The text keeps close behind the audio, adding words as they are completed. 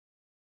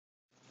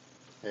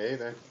Hey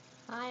there.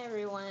 Hi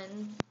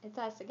everyone, it's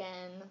us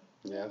again.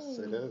 Yes,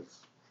 Yay. it is.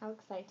 How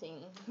exciting.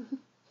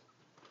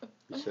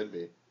 It should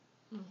be.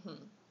 hmm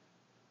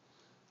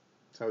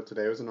So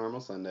today was a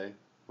normal Sunday.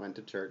 Went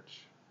to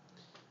church.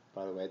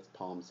 By the way, it's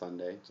Palm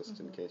Sunday, just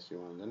in hmm case you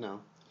wanted to know.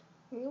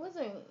 It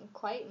wasn't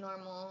quite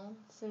normal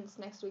since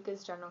next week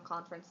is General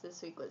Conference.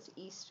 This week was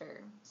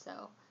Easter,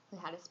 so we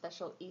had a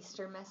special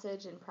Easter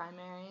message in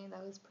primary.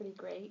 That was pretty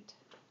great.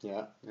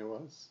 Yeah, it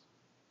was.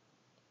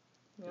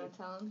 You want to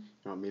tell them?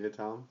 You want me to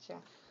tell him?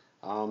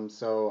 Sure.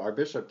 So our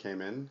bishop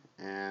came in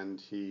and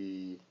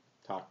he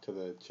talked to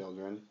the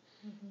children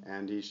hmm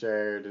and he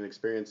shared an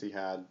experience he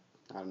had,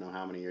 I don't know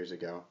how many years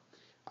ago.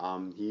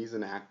 He's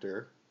an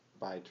actor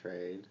by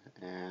trade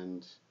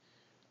and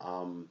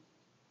um,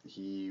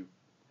 he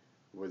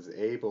was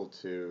able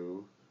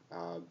to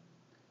uh,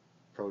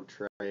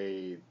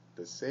 portray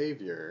the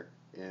Savior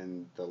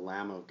in the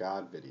Lamb of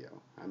God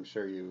video. I'm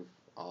sure you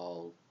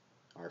all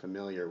are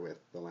familiar with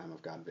the Lamb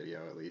of God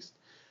video at least.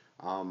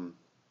 Um,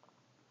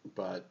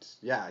 but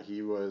yeah,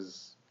 he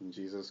was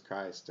Jesus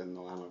Christ in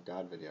the Lamb of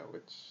God video,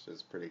 which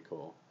is pretty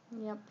cool.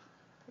 Yep,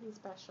 pretty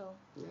special.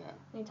 Yeah.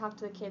 And he talked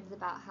to the kids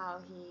about how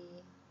he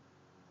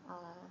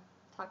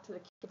talked to the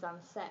kids on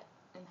set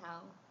and how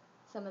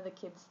some of the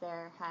kids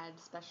there had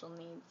special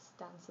needs,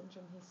 Down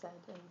syndrome, he said,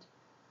 and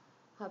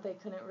how they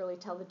couldn't really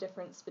tell the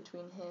difference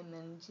between him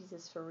and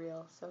Jesus for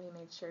real. So he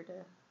made sure to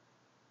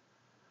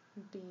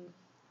be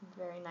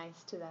very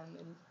nice to them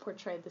and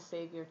portrayed the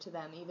Savior to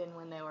them even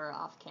when they were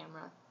off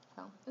camera.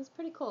 So it was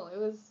pretty cool. It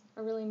was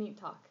a really neat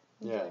talk.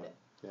 Enjoyed it.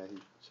 Yeah, he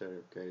shared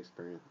a great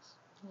experience.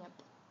 Yep.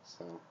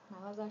 So.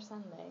 That was our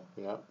Sunday.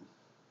 Yep.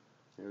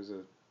 It was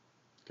a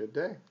good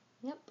day.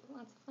 Yep.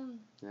 Lots of fun.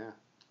 Yeah.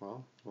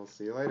 Well, we'll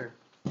see you later.